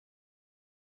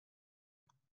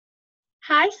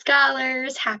Hi,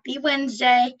 scholars. Happy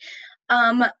Wednesday.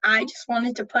 I just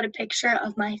wanted to put a picture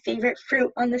of my favorite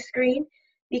fruit on the screen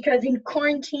because in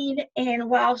quarantine and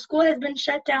while school has been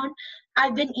shut down,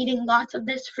 I've been eating lots of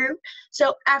this fruit.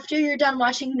 So after you're done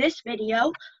watching this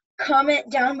video,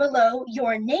 comment down below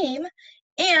your name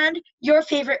and your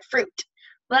favorite fruit.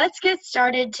 Let's get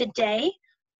started today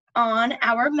on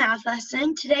our math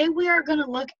lesson. Today we are going to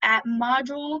look at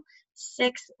Module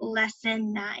 6,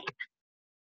 Lesson 9.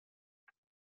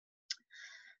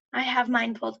 I have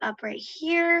mine pulled up right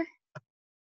here.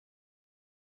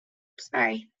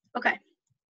 Sorry. Okay.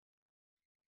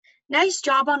 Nice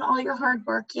job on all your hard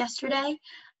work yesterday.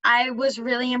 I was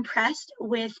really impressed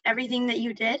with everything that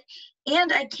you did,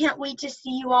 and I can't wait to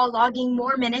see you all logging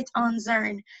more minutes on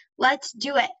Zern. Let's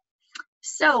do it.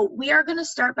 So we are going to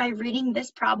start by reading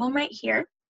this problem right here.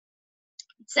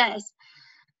 It says,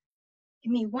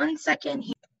 give me 1 second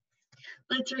here.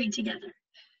 Let's read together.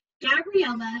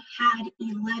 Gabriella had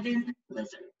 11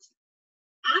 lizards.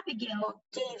 Abigail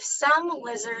gave some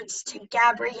lizards to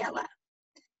Gabriella.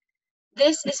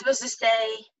 This is supposed to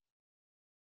say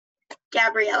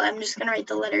Gabriella. I'm just going to write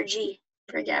the letter G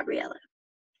for Gabriella.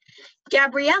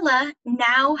 Gabriella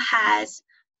now has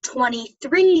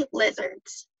 23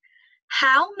 lizards.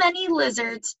 How many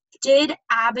lizards did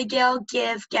Abigail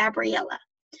give Gabriella?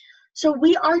 So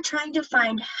we are trying to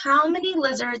find how many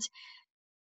lizards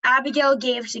Abigail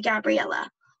gave to Gabriella.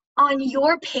 On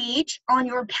your page, on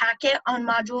your packet on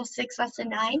Module 6, Lesson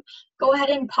 9, go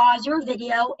ahead and pause your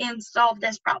video and solve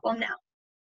this problem now.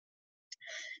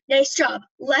 Nice job.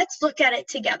 Let's look at it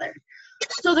together.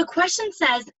 So the question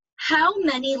says, how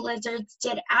many lizards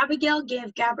did Abigail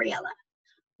give Gabriella?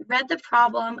 Read the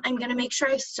problem. I'm going to make sure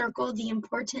I circle the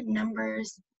important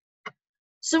numbers.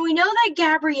 So we know that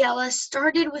Gabriella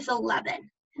started with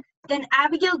 11. Then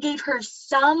Abigail gave her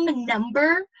some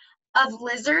number of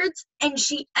lizards, and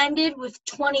she ended with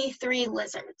 23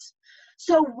 lizards.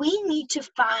 So we need to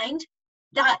find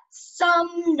that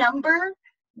some number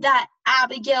that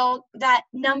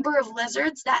number of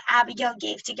lizards that Abigail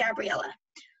gave to Gabriella.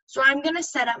 So I'm going to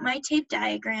set up my tape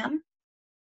diagram.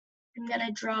 I'm going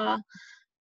to draw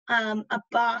a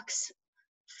box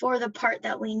for the part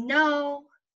that we know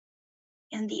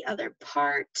and the other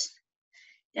part.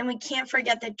 Then we can't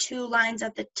forget the 2 lines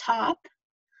at the top.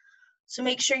 So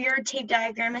make sure your tape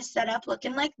diagram is set up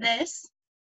looking like this.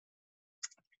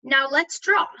 Now let's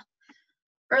draw,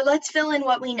 or let's fill in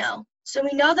what we know. So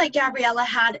we know that Gabriella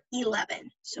had 11.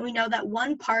 So we know that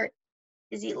one part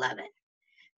is 11.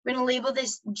 We're going to label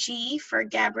this G for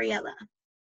Gabriella.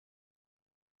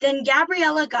 Then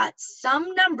Gabriella got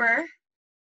some number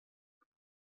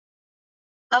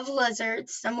of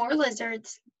lizards, some more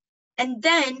lizards, and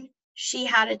then she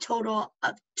had a total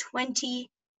of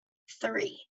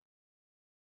 23.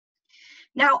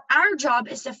 Now our job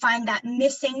is to find that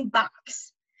missing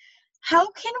box.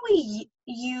 How can we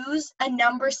use a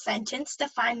number sentence to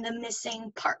find the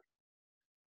missing part?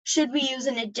 Should we use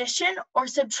an addition or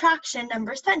subtraction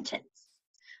number sentence?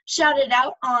 Shout it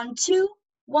out on 2,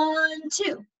 1,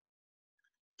 2.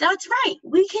 That's right,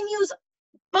 we can use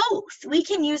both. We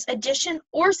can use addition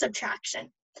or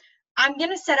subtraction. I'm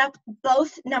going to set up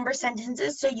both number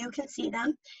sentences so you can see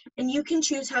them, and you can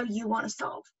choose how you want to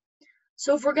solve.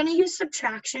 So if we're going to use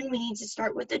subtraction, we need to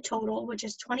start with the total, which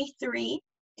is 23.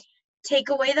 Take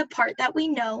away the part that we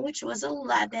know, which was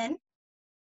 11,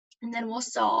 and then we'll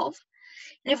solve.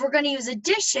 And if we're going to use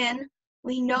addition,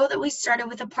 we know that we started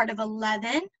with a part of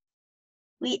 11.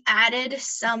 We added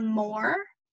some more,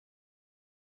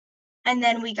 and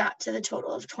then we got to the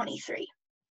total of 23.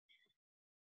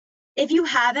 If you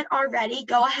haven't already,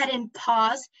 go ahead and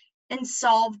pause and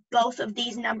solve both of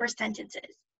these number sentences.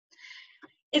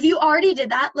 If you already did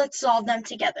that, let's solve them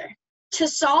together. To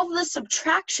solve the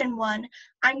subtraction one,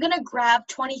 I'm going to grab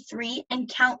 23 and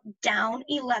count down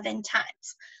 11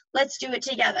 times. Let's do it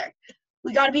together.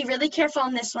 We got to be really careful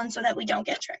on this one so that we don't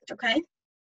get tricked, okay?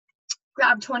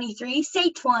 Grab 23,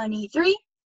 say 23,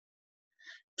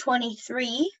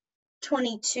 23,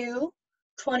 22,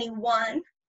 21,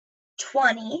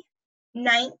 20,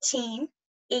 19,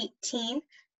 18,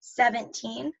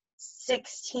 17,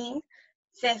 16,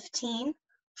 15,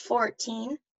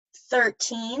 14,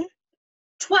 13,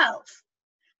 12.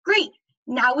 Great.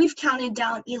 Now we've counted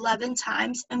down 11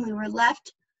 times and we were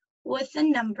left with the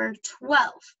number 12.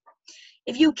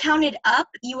 If you counted up,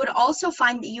 you would also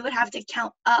find that you would have to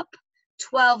count up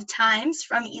 12 times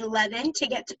from 11 to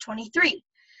get to 23.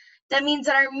 That means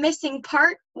that our missing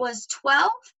part was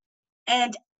 12,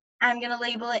 and I'm going to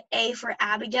label it A for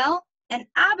Abigail, and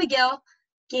Abigail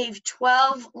gave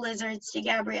 12 lizards to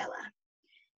Gabriella.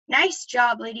 Nice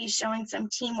job, ladies, showing some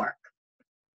teamwork.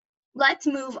 Let's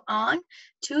move on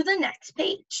to the next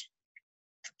page.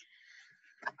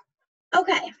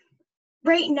 Okay,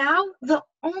 right now, the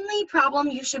only problem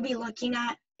you should be looking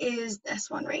at is this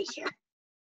one right here.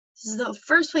 This is the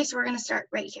first place we're going to start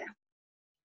right here.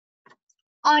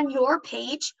 On your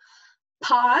page,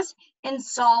 pause and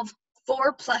solve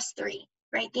 4 plus 3.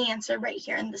 Write the answer right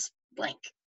here in this blank.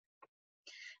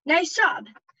 Nice job.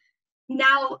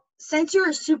 Now, since you're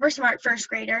a super smart first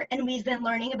grader and we've been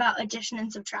learning about addition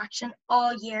and subtraction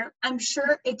all year, I'm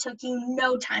sure it took you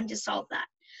no time to solve that.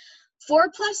 4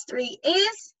 plus 3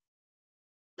 is,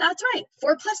 that's right,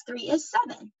 4 plus 3 is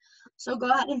 7. So go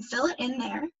ahead and fill it in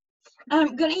there.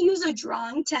 I'm going to use a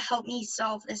drawing to help me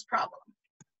solve this problem.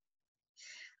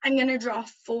 I'm going to draw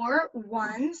 4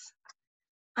 ones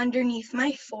underneath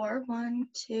my 4. 1,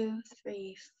 2,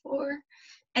 3, 4.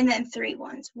 And then 3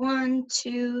 ones. 1,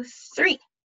 2, 3.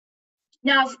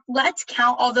 Now let's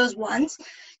count all those ones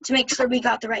to make sure we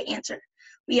got the right answer.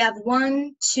 We have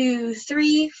 1, 2,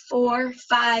 3, 4,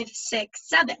 5, 6,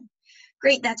 7.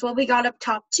 Great, that's what we got up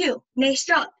top too. Nice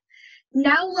job.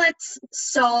 Now let's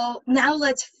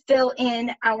fill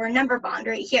in our number bond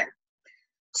right here.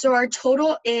 So our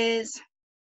total is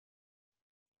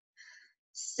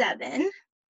 7.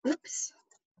 Oops.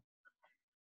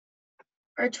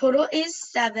 Our total is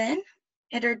 7,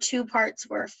 and our two parts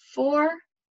were 4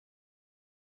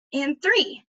 and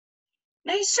 3.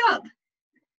 Nice job.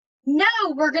 Now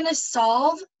we're going to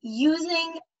solve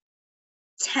using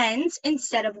tens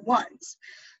instead of ones.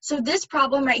 So this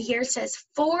problem right here says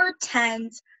 4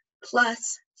 tens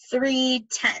plus 3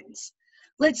 tens.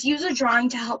 Let's use a drawing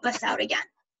to help us out again.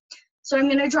 So I'm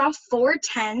going to draw 4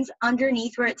 tens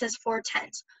underneath where it says 4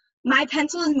 tens. My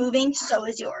pencil is moving, so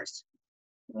is yours.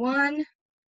 1,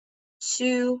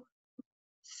 2,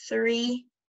 3,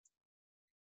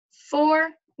 4.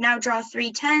 Now draw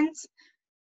 3 tens.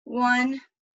 1,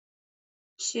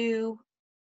 2,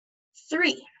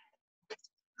 3.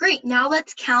 Great, now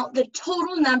let's count the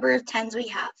total number of tens we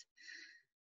have.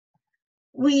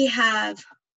 We have,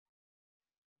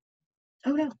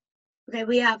 oh no, okay,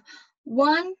 we have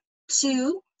 1,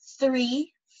 2,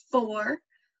 3, 4,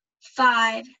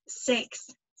 5, 6,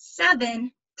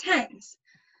 7 tens.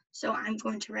 So I'm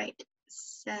going to write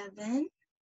 7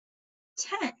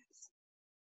 tens.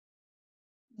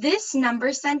 This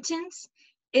number sentence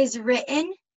is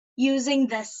written using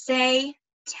the say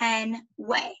 10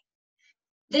 way.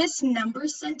 This number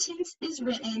sentence is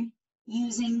written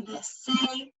using the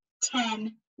say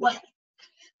 10 way.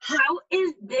 How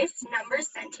is this number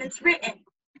sentence written?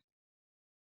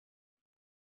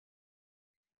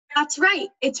 That's right,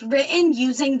 it's written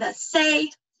using the say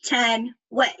 10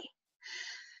 way.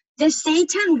 The say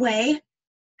 10 way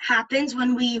happens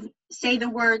when we say the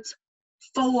words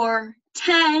 4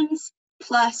 tens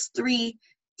plus 3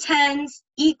 tens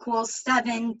equals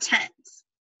 7 tens.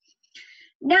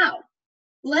 Now,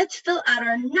 let's fill out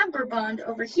our number bond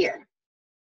over here.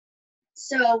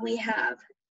 So we have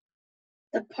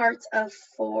the parts of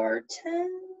 4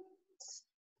 tens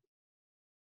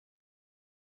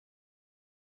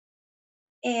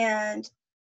and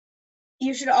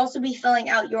you should also be filling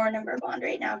out your number bond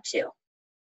right now too.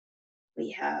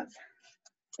 We have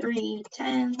 3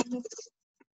 tens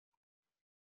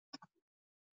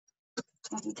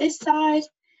on this side,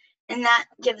 and that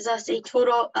gives us a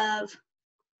total of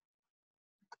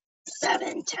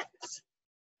 7 tens.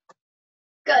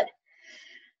 Good.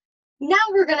 Now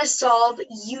we're going to solve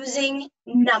using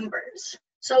numbers.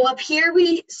 So up here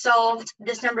we solved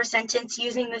this number sentence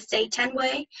using the say 10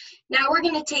 way. Now we're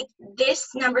going to take this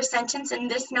number sentence and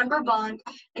this number bond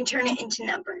and turn it into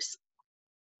numbers.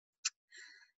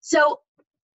 So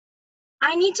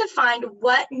I need to find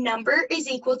what number is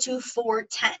equal to 4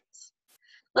 tens.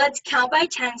 Let's count by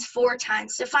tens 4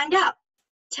 times to find out.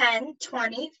 10,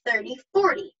 20, 30,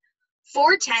 40.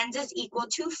 4 tens is equal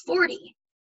to 40.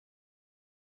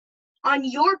 On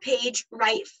your page,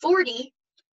 write 40,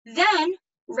 then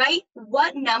write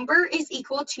what number is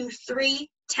equal to 3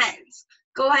 tens.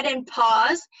 Go ahead and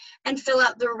pause and fill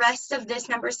out the rest of this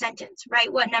number sentence.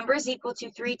 Write what number is equal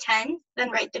to 3 tens,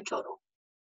 then write the total.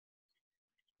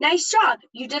 Nice job.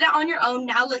 You did it on your own.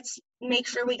 Now let's make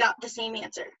sure we got the same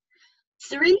answer.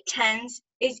 3 tens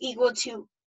is equal to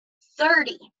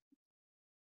 30.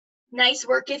 Nice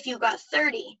work if you got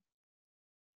 30.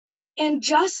 And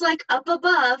just like up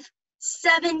above,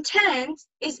 7 tens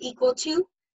is equal to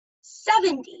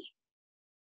 70.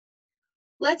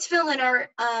 Let's fill in our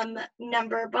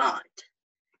number bond.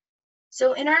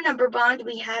 So in our number bond,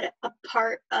 we had a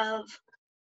part of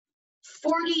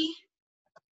 40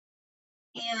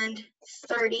 and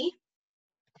 30,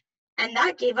 and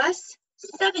that gave us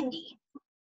 70.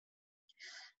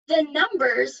 The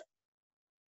numbers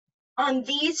on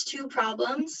these two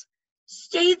problems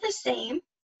stay the same.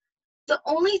 The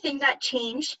only thing that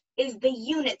changed is the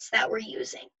units that we're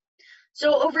using.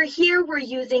 So over here, we're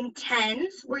using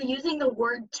tens. We're using the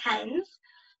word tens.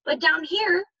 But down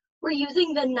here, we're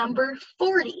using the number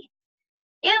 40.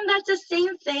 And that's the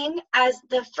same thing as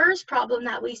the first problem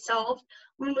that we solved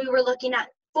when we were looking at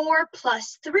 4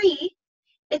 plus 3.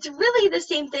 It's really the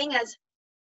same thing as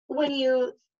when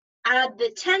you add the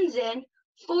tens in,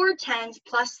 4 tens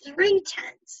plus 3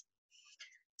 tens.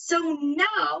 So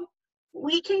now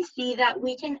we can see that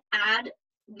we can add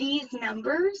these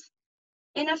numbers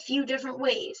in a few different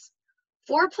ways.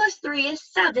 4 plus 3 is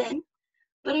 7,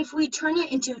 but if we turn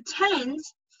it into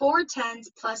tens, 4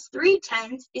 tens plus 3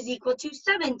 tens is equal to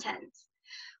 7 tens,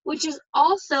 which is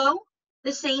also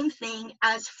the same thing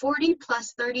as 40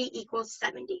 plus 30 equals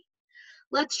 70.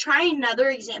 Let's try another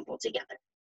example together.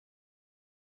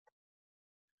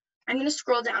 I'm going to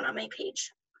scroll down on my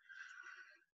page.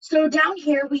 So down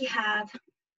here we have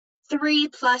 3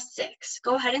 plus 6.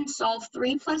 Go ahead and solve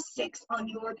 3 plus 6 on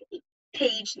your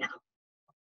page now.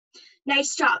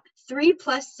 Nice job. 3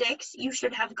 plus 6, you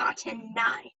should have gotten 9.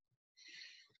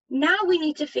 Now we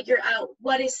need to figure out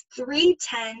what is 3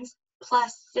 tens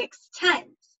plus 6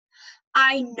 tens.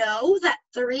 I know that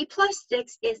 3 plus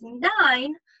 6 is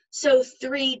 9, so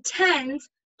 3 tens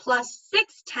plus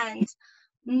 6 tens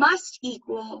must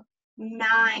equal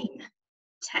 9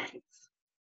 tens.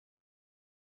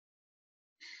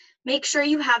 Make sure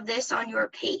you have this on your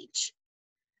page.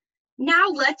 Now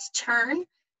let's turn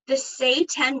the say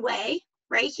 10 way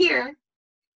right here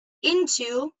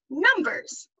into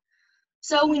numbers.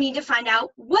 So we need to find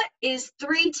out what is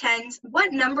 3 tens,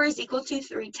 what number is equal to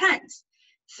 3 tens?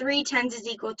 3 tens is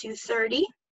equal to 30.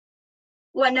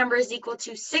 What number is equal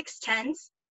to 6 tens?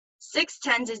 6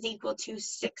 tens is equal to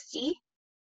 60.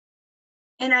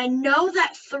 And I know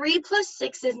that 3 plus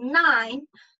 6 is 9,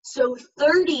 so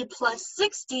 30 plus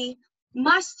 60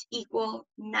 must equal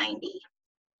 90.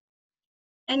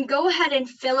 And go ahead and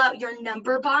fill out your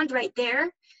number bond right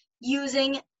there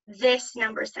using this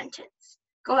number sentence.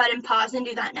 Go ahead and pause and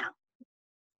do that now.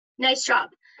 Nice job.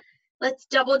 Let's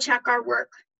double check our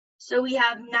work. So we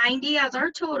have 90 as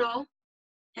our total,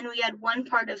 and we had one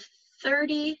part of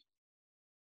 30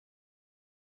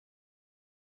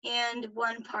 and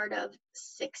one part of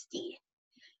 60.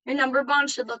 Your number bond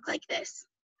should look like this.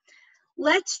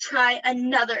 Let's try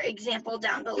another example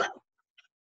down below.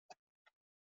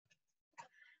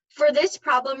 For this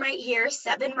problem right here,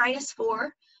 7 minus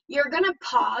 4, you're going to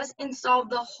pause and solve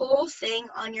the whole thing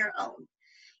on your own,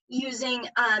 using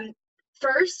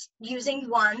first using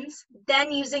ones,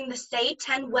 then using the say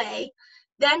 10 way,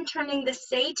 then turning the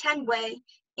say 10 way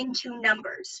into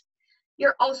numbers.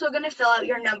 You're also going to fill out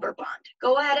your number bond.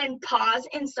 Go ahead and pause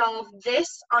and solve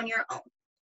this on your own.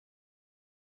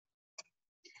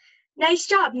 Nice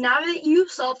job. Now that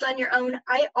you've solved on your own,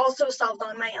 I also solved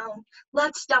on my own.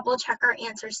 Let's double check our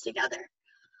answers together.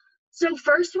 So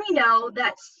first we know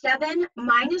that 7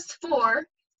 minus 4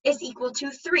 is equal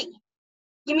to 3.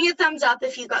 Give me a thumbs up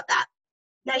if you got that.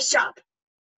 Nice job.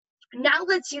 Now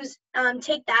let's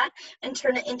take that and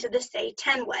turn it into the say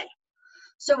 10 way.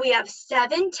 So we have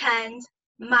 7 tens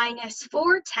minus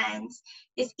 4 tens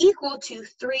is equal to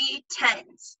 3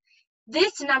 tens.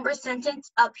 This number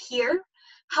sentence up here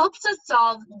helps us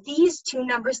solve these two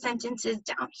number sentences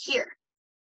down here.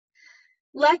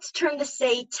 Let's turn the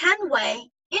say 10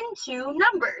 way into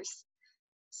numbers.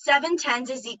 7 tens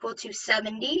is equal to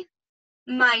 70,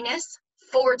 minus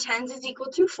 4 tens is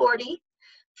equal to 40,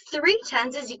 3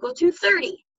 tens is equal to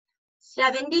 30.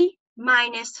 70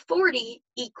 minus 40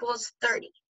 equals 30.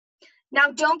 Now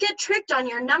don't get tricked on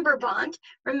your number bond.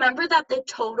 Remember that the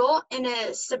total in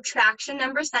a subtraction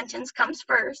number sentence comes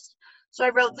first. So I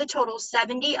wrote the total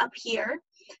 70 up here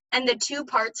and the two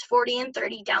parts 40 and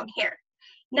 30 down here.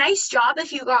 Nice job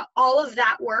if you got all of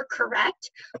that work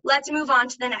correct. Let's move on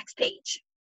to the next page.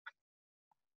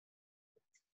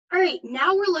 All right,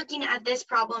 now we're looking at this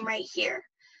problem right here.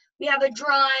 We have a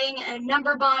drawing, a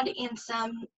number bond, and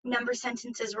some number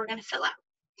sentences we're going to fill out.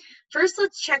 First,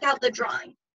 let's check out the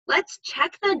drawing. Let's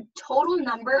check the total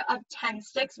number of 10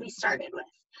 sticks we started with.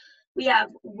 We have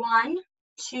 1,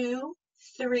 2,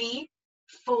 3,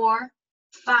 4,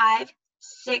 5,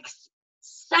 6,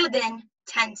 7,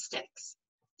 10 sticks.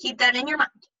 Keep that in your mind.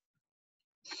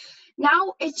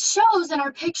 Now it shows in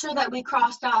our picture that we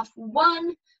crossed off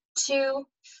 1, 2,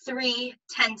 3,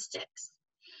 10 sticks.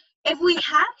 If we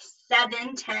have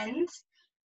 7 tens,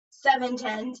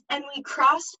 and we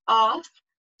crossed off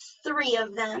 3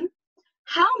 of them,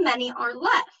 how many are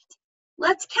left?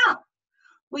 Let's count.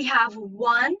 We have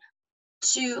 1,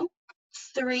 2,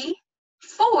 3,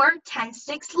 4, 10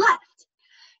 sticks left.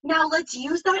 Now let's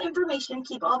use that information,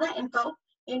 keep all that info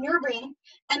in your brain,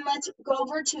 and let's go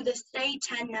over to the say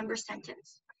 10 number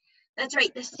sentence. That's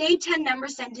right, the say 10 number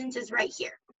sentence is right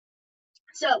here.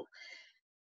 So,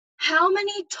 how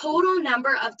many total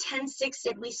number of 10 sticks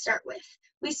did we start with?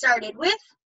 We started with,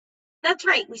 that's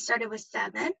right, we started with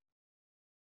 7.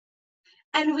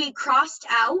 And we crossed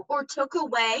out or took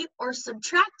away or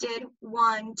subtracted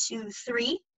 1, 2,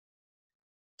 3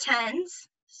 tens.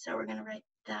 So we're going to write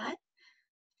that.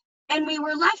 And we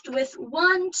were left with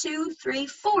 1, 2, 3,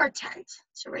 4 tens.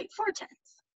 So write 4 tens.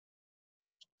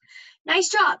 Nice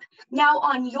job. Now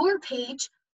on your page,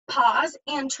 pause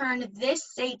and turn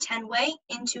this say 10 way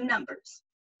into numbers.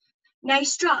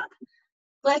 Nice job.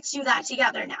 Let's do that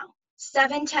together now.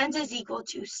 7 tens is equal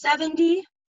to 70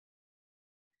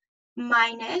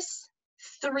 minus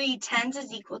 3 tens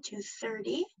is equal to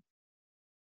 30.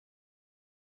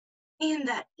 And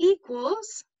that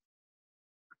equals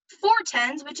 4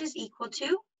 tens, which is equal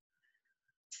to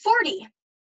 40.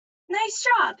 Nice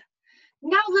job.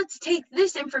 Now let's take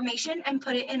this information and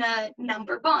put it in a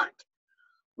number bond.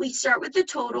 We start with the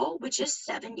total, which is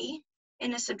 70,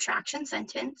 in a subtraction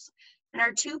sentence, and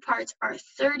our two parts are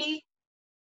 30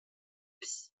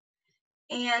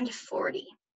 and 40.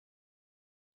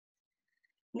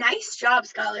 Nice job,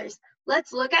 scholars.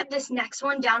 Let's look at this next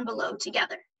one down below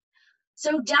together.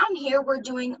 So down here, we're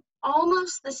doing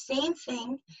almost the same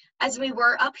thing as we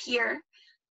were up here.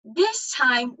 This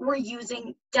time, we're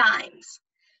using dimes.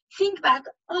 Think back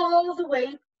all the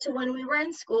way to when we were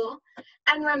in school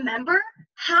and remember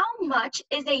how much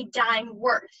is a dime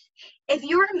worth. If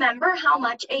you remember how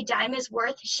much a dime is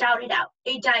worth, shout it out.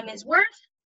 A dime is worth?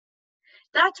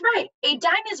 That's right. A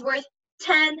dime is worth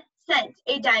 10 cents.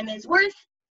 A dime is worth,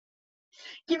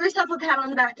 give yourself a pat on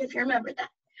the back if you remember that.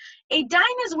 A dime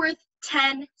is worth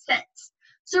 10 cents.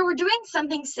 So we're doing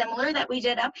something similar that we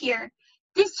did up here.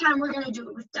 This time we're going to do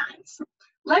it with dimes.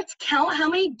 Let's count how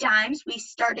many dimes we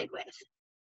started with.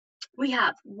 We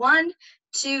have 1,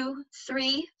 2,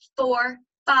 3, 4,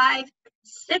 5,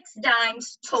 6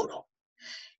 dimes total.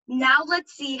 Now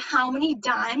let's see how many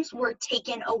dimes were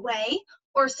taken away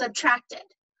or subtracted.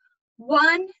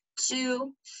 1,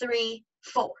 2, 3,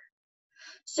 4.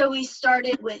 So we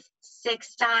started with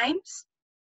 6 dimes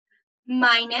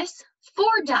minus 4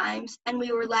 dimes, and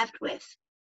we were left with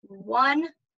 1,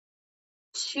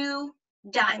 2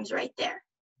 dimes right there.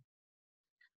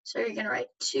 So you're going to write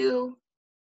 2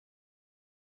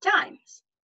 dimes.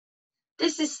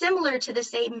 This is similar to the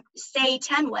same say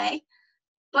 10 way,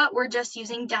 but we're just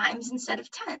using dimes instead of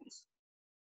tens.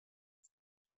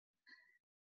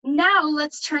 Now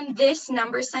let's turn this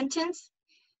number sentence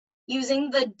using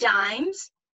the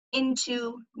dimes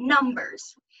into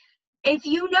numbers. If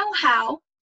you know how,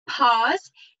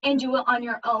 pause and do it on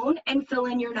your own and fill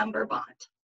in your number bond.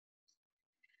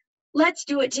 Let's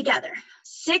do it together.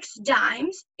 6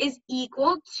 dimes is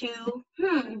equal to,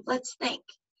 let's think.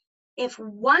 If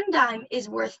 1 dime is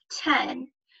worth 10,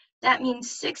 that means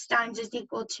 6 dimes is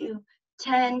equal to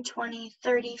 10, 20,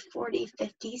 30, 40,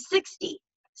 50, 60.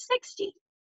 60.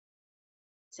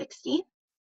 60.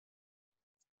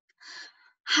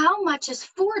 How much is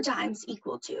 4 dimes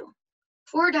equal to?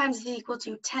 4 dimes is equal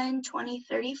to 10, 20,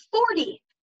 30, 40.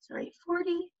 Sorry,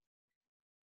 40.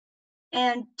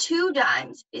 And 2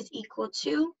 dimes is equal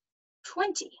to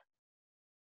 20.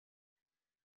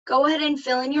 Go ahead and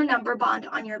fill in your number bond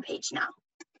on your page now.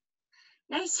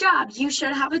 Nice job. You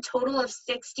should have a total of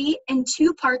 60 and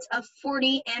 2 parts of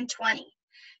 40 and 20.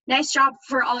 Nice job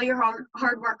for all your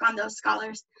hard work on those,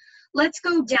 scholars. Let's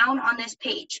go down on this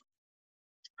page.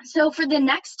 So for the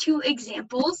next 2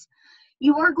 examples,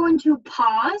 you are going to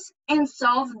pause and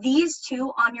solve these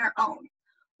 2 on your own.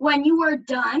 When you are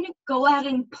done, go ahead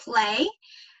and play,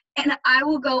 and I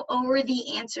will go over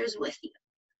the answers with you.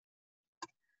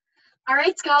 All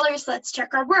right, scholars, let's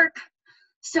check our work.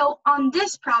 So on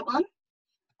this problem,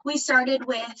 we started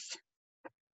with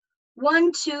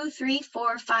 1, 2, 3,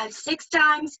 4, 5, 6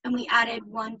 dimes, and we added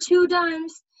 1, 2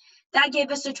 dimes. That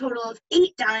gave us a total of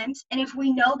 8 dimes, and if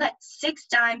we know that 6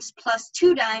 dimes plus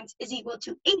 2 dimes is equal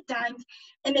to 8 dimes,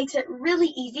 it makes it really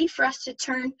easy for us to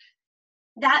turn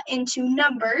that into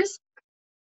numbers.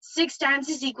 6 dimes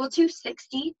is equal to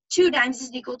 60, 2 dimes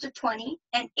is equal to 20,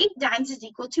 and 8 dimes is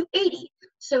equal to 80.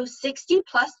 So 60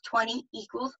 plus 20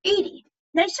 equals 80.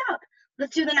 Nice job.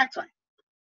 Let's do the next one.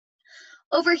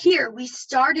 Over here, we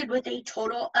started with a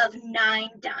total of 9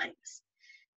 dimes.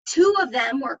 2 of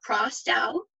them were crossed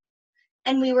out,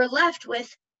 and we were left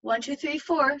with 1, 2, 3,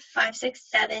 4, 5,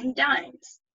 6, 7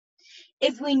 dimes.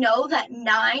 If we know that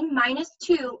 9 minus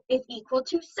 2 is equal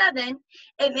to 7,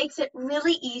 it makes it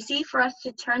really easy for us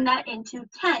to turn that into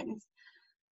tens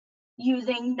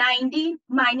using 90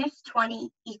 minus 20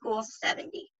 equals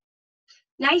 70.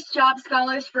 Nice job,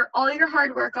 scholars, for all your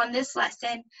hard work on this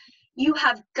lesson. You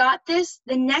have got this.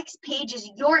 The next page is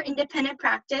your independent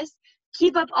practice.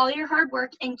 Keep up all your hard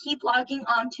work and keep logging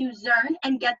on to Zearn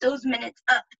and get those minutes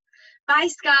up. Bye,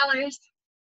 scholars.